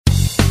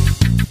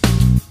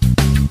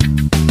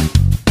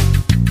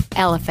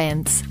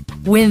elephants.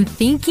 When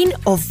thinking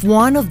of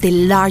one of the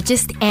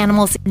largest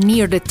animals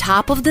near the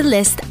top of the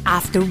list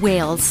after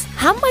whales,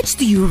 how much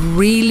do you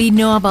really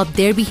know about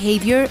their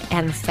behavior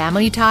and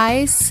family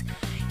ties?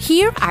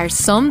 Here are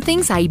some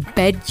things I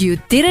bet you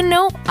didn't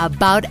know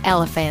about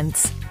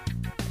elephants.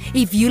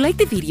 If you like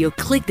the video,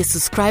 click the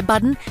subscribe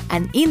button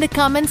and in the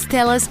comments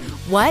tell us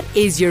what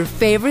is your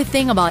favorite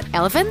thing about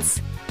elephants?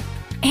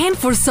 And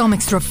for some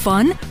extra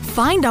fun,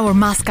 find our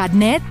mascot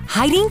Ned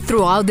hiding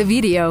throughout the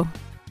video.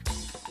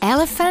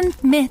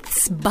 Elephant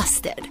myths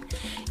busted.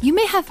 You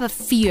may have a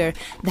fear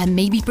that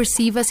may be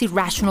perceived as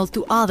irrational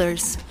to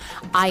others.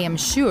 I am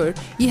sure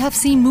you have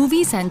seen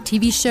movies and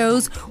TV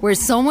shows where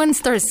someone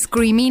starts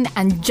screaming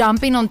and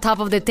jumping on top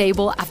of the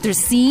table after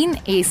seeing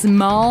a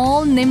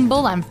small,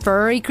 nimble, and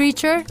furry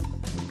creature.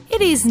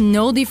 It is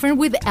no different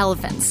with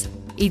elephants.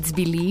 It's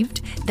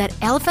believed that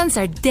elephants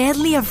are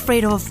deadly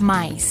afraid of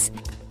mice.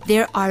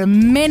 There are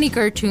many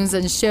cartoons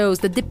and shows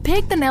that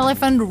depict an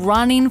elephant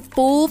running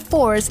full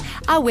force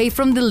away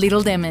from the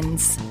little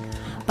demons.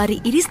 But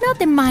it is not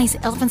the mice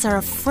elephants are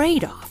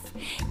afraid of.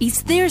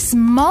 It's their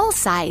small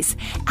size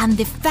and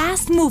the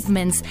fast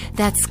movements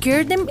that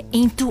scare them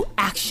into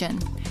action.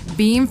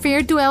 Being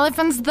fair to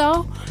elephants,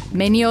 though,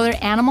 many other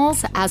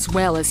animals, as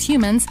well as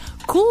humans,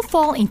 could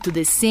fall into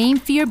the same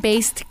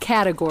fear-based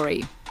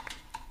category.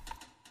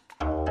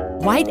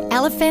 White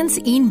elephants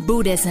in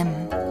Buddhism.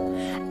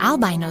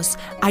 Albinos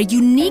are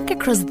unique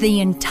across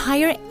the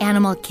entire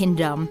animal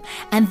kingdom,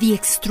 and the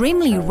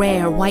extremely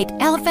rare white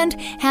elephant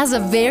has a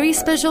very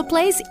special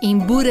place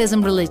in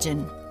Buddhism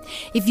religion.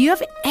 If you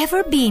have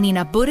ever been in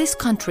a Buddhist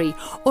country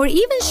or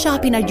even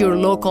shopping at your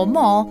local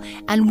mall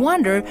and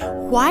wonder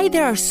why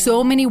there are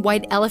so many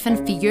white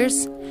elephant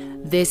figures,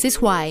 this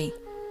is why.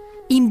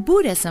 In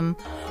Buddhism,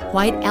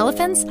 white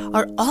elephants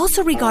are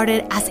also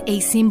regarded as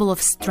a symbol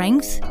of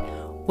strength,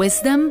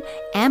 wisdom,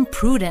 and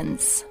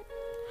prudence.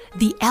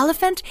 The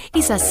elephant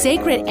is a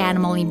sacred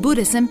animal in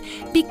Buddhism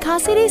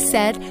because it is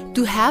said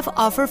to have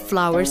offered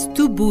flowers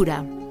to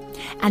Buddha.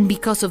 And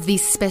because of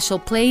this special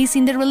place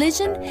in the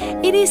religion,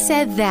 it is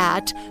said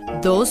that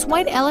those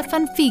white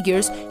elephant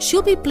figures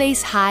should be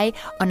placed high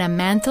on a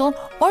mantle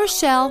or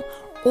shelf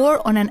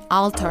or on an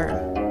altar.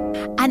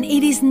 And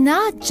it is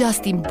not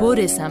just in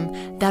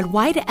Buddhism that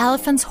white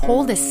elephants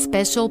hold a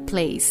special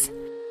place.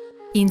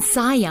 In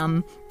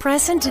Siam,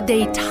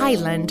 present-day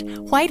Thailand,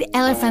 white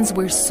elephants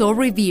were so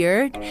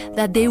revered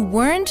that they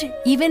weren't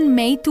even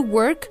made to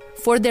work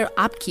for their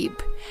upkeep.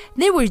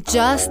 They were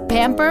just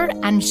pampered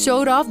and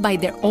showed off by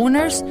their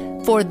owners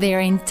for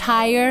their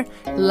entire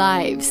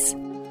lives.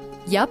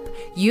 Yup,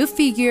 you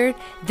figured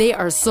they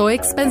are so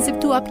expensive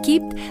to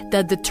upkeep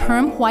that the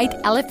term white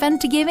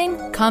elephant giving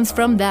comes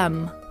from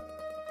them.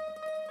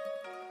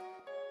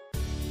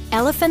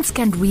 Elephants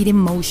can read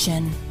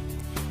emotion.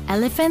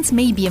 Elephants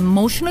may be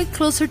emotionally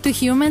closer to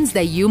humans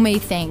than you may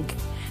think.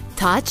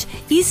 Touch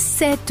is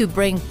said to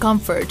bring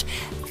comfort,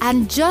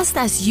 and just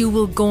as you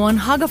will go and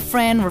hug a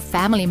friend or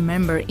family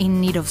member in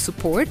need of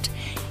support,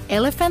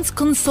 elephants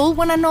console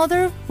one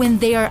another when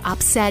they are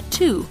upset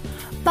too,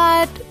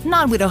 but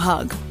not with a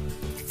hug.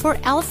 For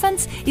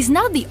elephants, it's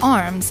not the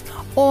arms,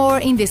 or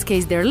in this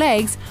case their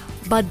legs,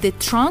 but the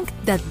trunk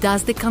that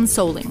does the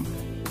consoling.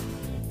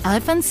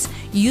 Elephants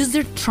use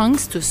their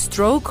trunks to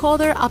stroke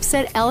other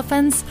upset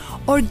elephants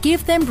or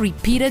give them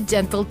repeated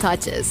gentle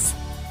touches.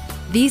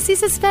 This is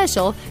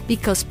special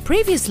because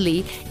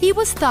previously it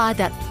was thought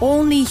that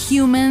only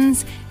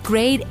humans,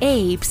 great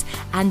apes,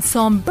 and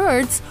some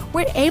birds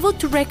were able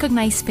to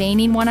recognize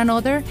pain in one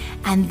another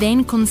and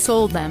then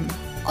console them.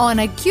 On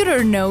a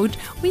cuter note,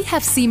 we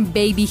have seen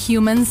baby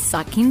humans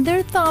sucking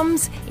their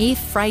thumbs if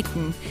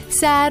frightened,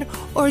 sad,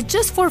 or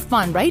just for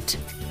fun, right?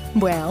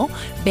 Well,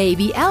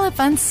 baby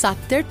elephants suck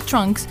their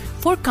trunks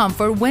for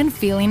comfort when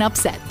feeling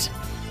upset.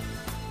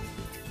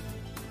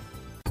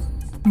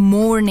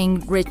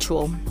 Mourning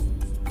ritual.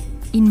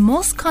 In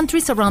most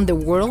countries around the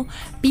world,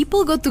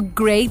 people go to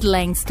great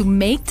lengths to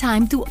make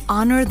time to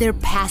honor their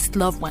past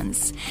loved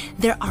ones.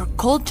 There are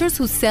cultures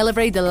who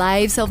celebrate the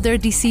lives of their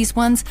deceased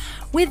ones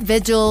with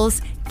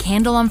vigils,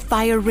 candle on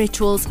fire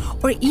rituals,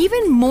 or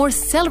even more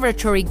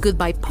celebratory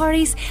goodbye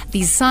parties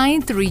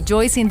designed to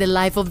rejoice in the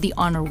life of the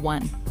honored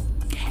one.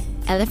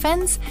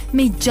 Elephants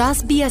may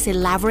just be as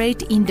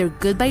elaborate in their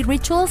goodbye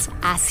rituals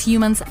as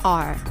humans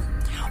are.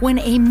 When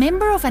a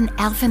member of an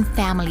elephant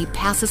family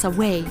passes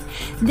away,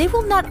 they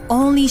will not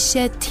only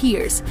shed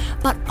tears,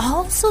 but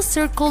also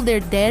circle their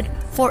dead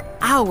for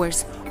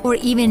hours or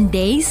even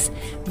days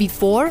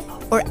before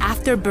or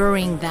after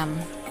burying them.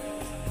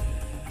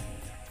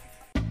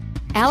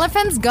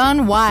 Elephants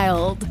gone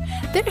wild.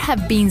 There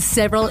have been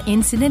several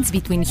incidents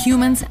between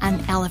humans and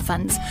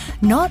elephants.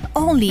 Not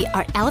only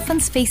are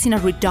elephants facing a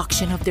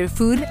reduction of their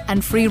food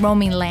and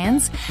free-roaming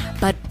lands,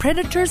 but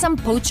predators and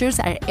poachers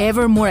are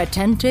ever more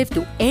attentive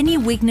to any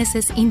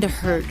weaknesses in the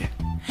herd.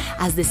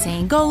 As the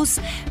saying goes,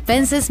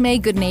 fences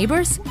make good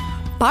neighbors.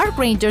 Park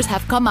rangers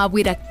have come up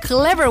with a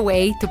clever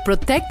way to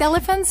protect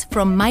elephants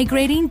from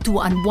migrating to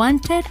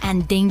unwanted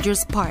and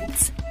dangerous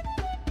parts.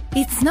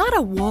 It's not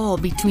a wall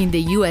between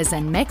the US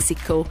and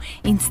Mexico.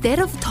 Instead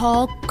of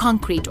tall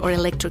concrete or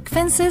electric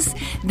fences,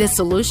 the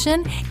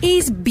solution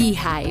is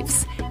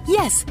beehives.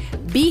 Yes,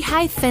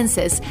 beehive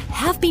fences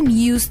have been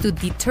used to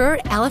deter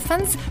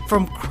elephants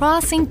from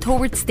crossing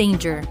towards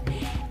danger.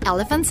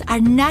 Elephants are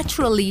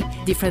naturally,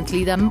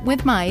 differently than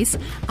with mice,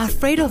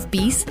 afraid of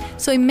bees,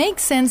 so it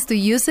makes sense to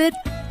use it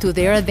to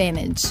their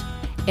advantage.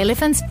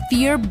 Elephants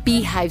fear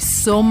beehives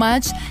so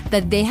much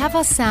that they have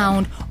a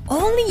sound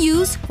only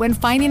used when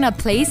finding a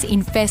place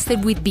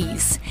infested with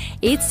bees.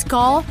 It's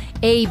called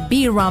a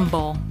bee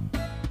rumble.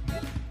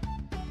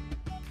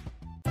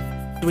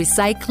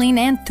 Recycling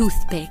and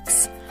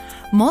toothpicks.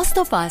 Most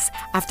of us,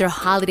 after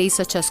holidays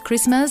such as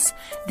Christmas,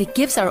 the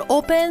gifts are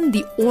opened,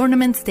 the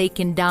ornaments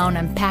taken down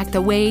and packed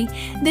away,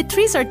 the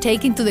trees are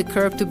taken to the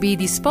curb to be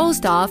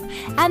disposed of,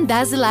 and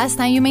that's the last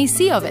time you may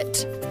see of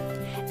it.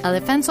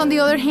 Elephants, on the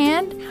other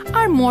hand,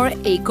 are more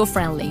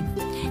eco-friendly.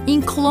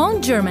 In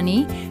Cologne,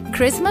 Germany,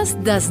 Christmas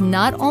does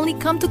not only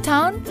come to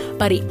town,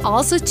 but it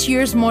also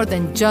cheers more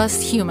than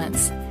just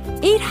humans.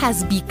 It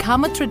has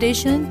become a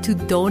tradition to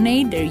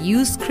donate their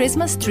used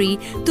Christmas tree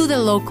to the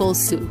local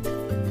zoo.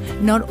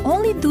 Not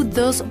only do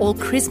those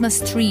old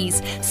Christmas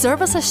trees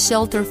serve as a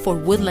shelter for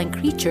woodland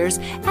creatures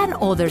and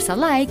others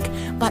alike,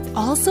 but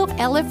also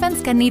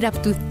elephants can eat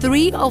up to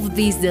 3 of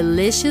these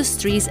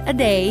delicious trees a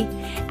day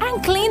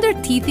and clean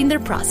their teeth in their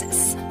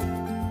process.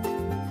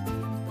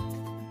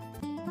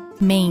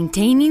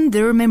 Maintaining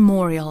their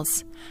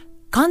memorials.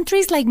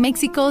 Countries like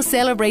Mexico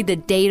celebrate the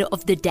Day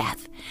of the Dead.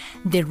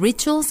 The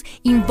rituals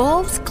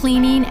involves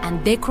cleaning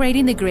and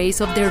decorating the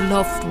graves of their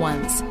loved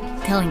ones,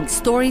 telling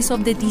stories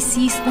of the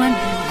deceased one,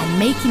 and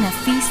making a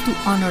feast to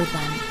honor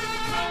them.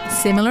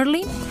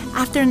 Similarly,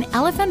 after an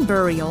elephant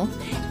burial,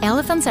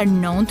 elephants are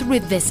known to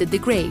revisit the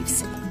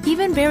graves,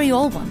 even very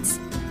old ones.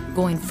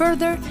 Going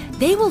further,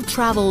 they will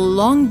travel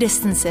long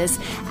distances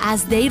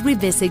as they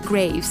revisit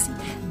graves.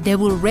 They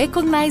will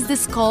recognize the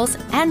skulls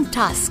and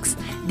tusks.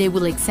 They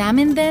will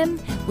examine them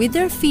with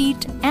their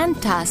feet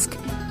and tusks,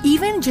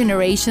 even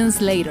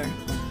generations later.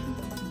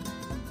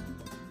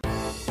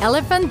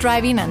 Elephant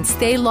driving and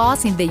state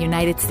laws in the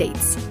United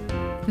States.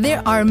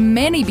 There are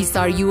many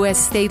bizarre U.S.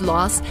 state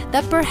laws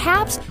that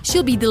perhaps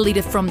should be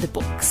deleted from the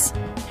books.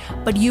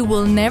 But you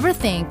will never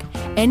think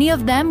any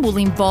of them will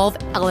involve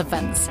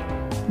elephants.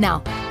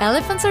 Now,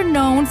 elephants are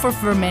known for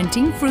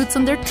fermenting fruits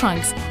on their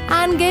trunks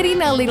and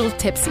getting a little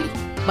tipsy.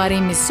 But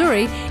in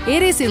Missouri,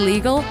 it is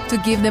illegal to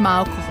give them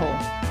alcohol.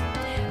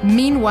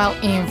 Meanwhile,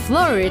 in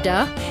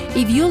Florida,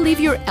 if you leave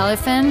your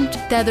elephant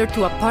tethered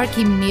to a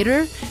parking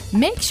meter,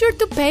 make sure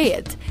to pay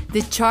it.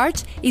 The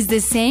charge is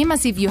the same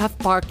as if you have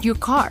parked your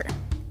car.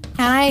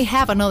 And I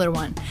have another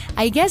one.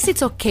 I guess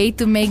it's okay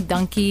to make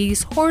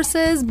donkeys,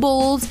 horses,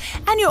 bulls,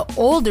 and your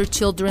older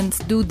children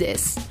do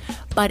this.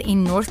 But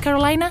in North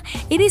Carolina,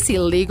 it is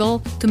illegal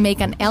to make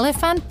an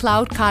elephant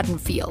plow cotton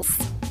fields.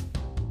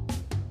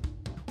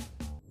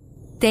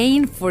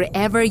 Staying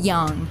forever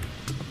young.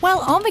 While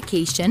on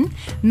vacation,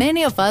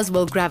 many of us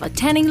will grab a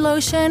tanning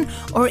lotion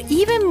or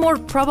even more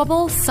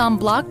probable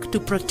sunblock to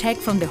protect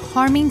from the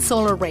harming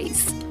solar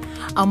rays.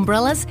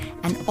 Umbrellas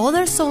and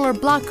other solar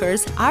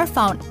blockers are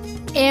found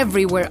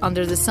everywhere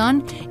under the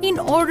sun in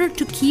order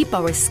to keep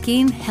our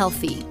skin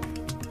healthy.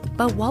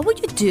 But what would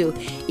you do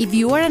if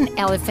you are an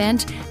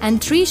elephant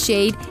and tree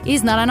shade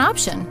is not an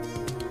option?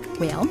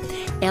 Well,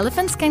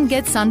 elephants can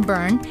get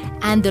sunburn,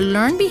 and the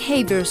learned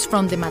behaviors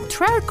from the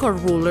matriarchal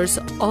rulers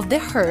of the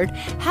herd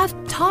have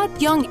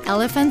taught young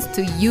elephants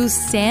to use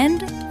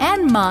sand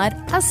and mud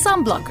as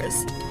sun blockers.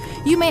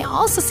 You may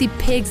also see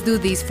pigs do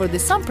this for the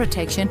sun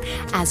protection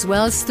as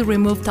well as to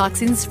remove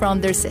toxins from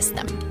their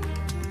system.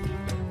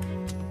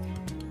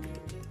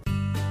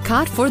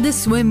 Cut for the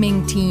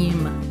swimming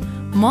team.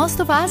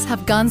 Most of us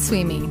have gone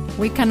swimming.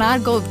 We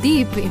cannot go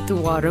deep into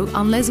water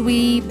unless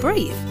we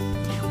breathe.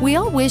 We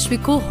all wish we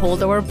could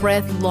hold our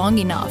breath long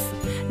enough.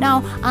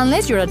 Now,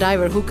 unless you're a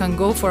diver who can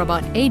go for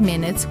about 8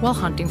 minutes while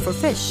hunting for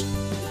fish.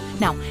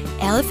 Now,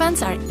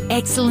 elephants are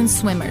excellent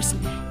swimmers.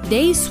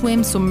 They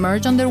swim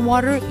submerged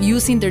underwater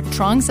using their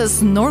trunks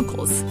as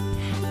snorkels.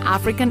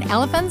 African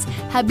elephants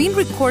have been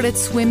recorded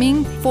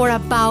swimming for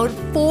about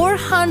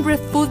 400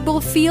 football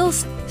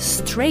fields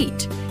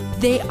straight.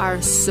 They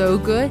are so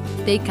good,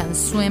 they can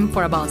swim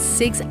for about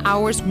 6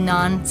 hours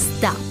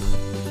non-stop.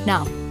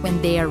 Now, when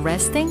they are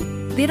resting,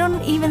 they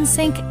don't even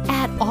sink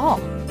at all.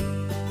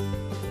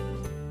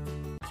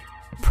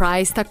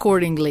 Priced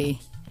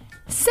accordingly.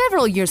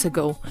 Several years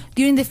ago,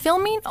 during the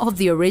filming of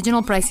the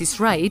original Price is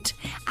Right,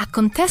 a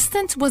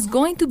contestant was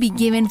going to be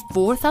given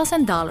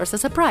 $4,000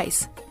 as a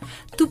prize.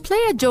 To play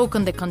a joke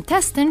on the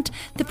contestant,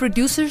 the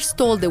producers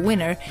told the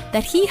winner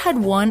that he had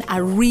won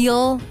a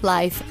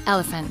real-life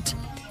elephant.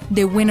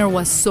 The winner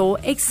was so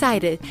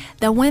excited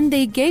that when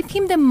they gave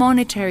him the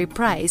monetary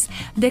prize,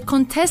 the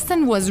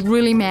contestant was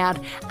really mad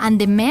and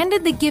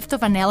demanded the gift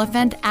of an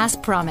elephant as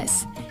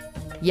promised.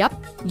 Yep,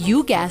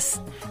 you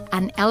guessed.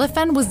 An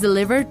elephant was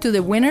delivered to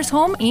the winner's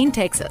home in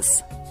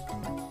Texas.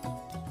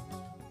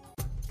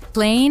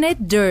 Playing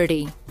it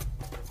dirty.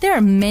 There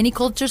are many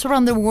cultures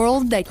around the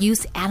world that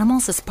use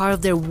animals as part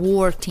of their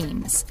war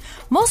teams.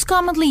 Most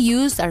commonly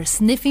used are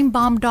sniffing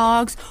bomb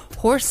dogs,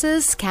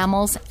 horses,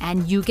 camels,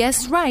 and you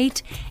guessed right,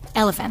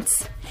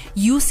 elephants.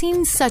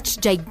 Using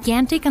such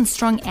gigantic and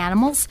strong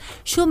animals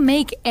should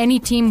make any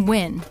team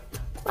win.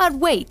 But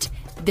wait,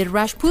 the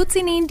Rajputs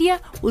in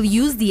India will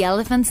use the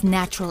elephant's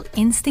natural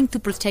instinct to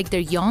protect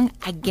their young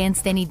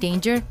against any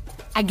danger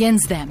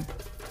against them.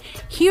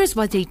 Here's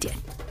what they did.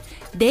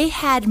 They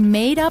had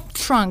made up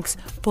trunks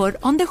put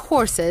on the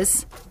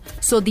horses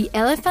so the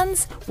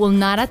elephants will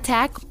not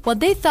attack what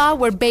they thought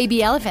were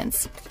baby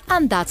elephants.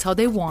 And that's how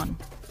they won.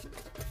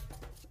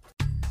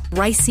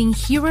 Rising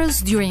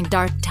heroes during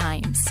dark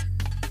times.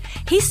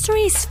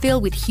 History is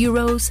filled with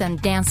heroes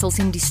and damsels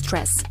in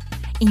distress.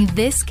 In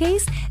this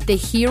case, the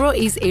hero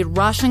is a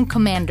Russian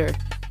commander,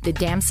 the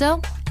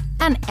damsel,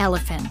 an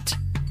elephant.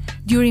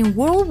 During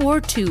World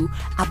War II,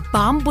 a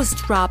bomb was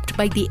dropped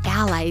by the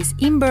Allies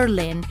in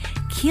Berlin,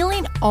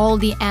 killing all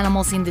the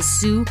animals in the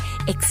zoo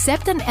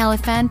except an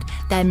elephant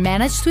that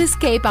managed to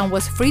escape and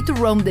was free to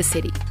roam the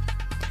city.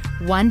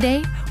 One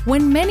day,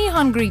 when many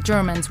hungry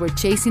Germans were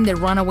chasing the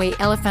runaway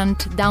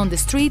elephant down the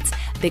streets,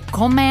 the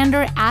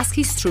commander asked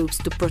his troops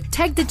to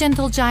protect the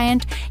gentle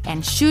giant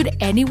and shoot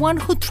anyone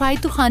who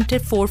tried to hunt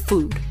it for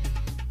food.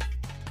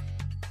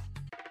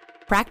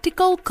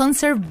 Practical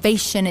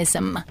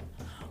conservationism.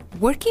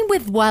 Working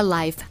with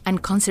wildlife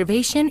and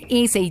conservation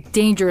is a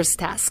dangerous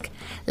task.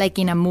 Like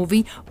in a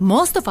movie,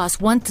 most of us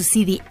want to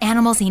see the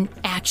animals in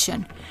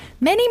action.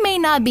 Many may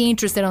not be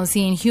interested in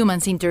seeing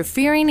humans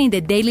interfering in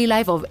the daily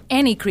life of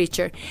any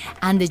creature,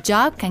 and the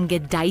job can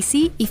get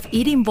dicey if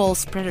it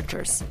involves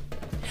predators.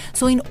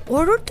 So in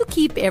order to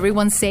keep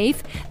everyone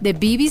safe, the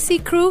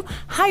BBC crew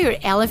hired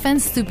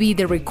elephants to be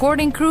the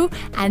recording crew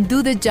and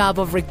do the job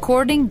of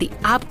recording the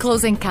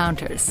up-close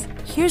encounters.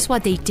 Here's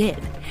what they did.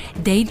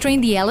 They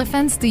trained the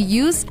elephants to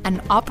use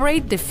and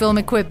operate the film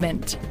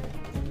equipment.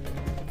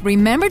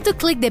 Remember to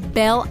click the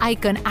bell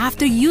icon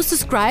after you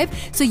subscribe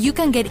so you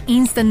can get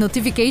instant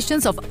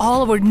notifications of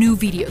all our new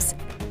videos.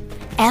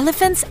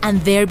 Elephants and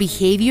their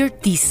behavior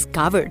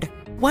discovered.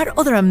 What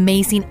other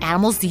amazing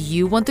animals do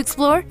you want to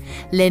explore?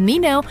 Let me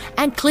know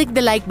and click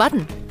the like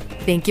button.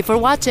 Thank you for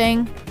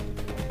watching.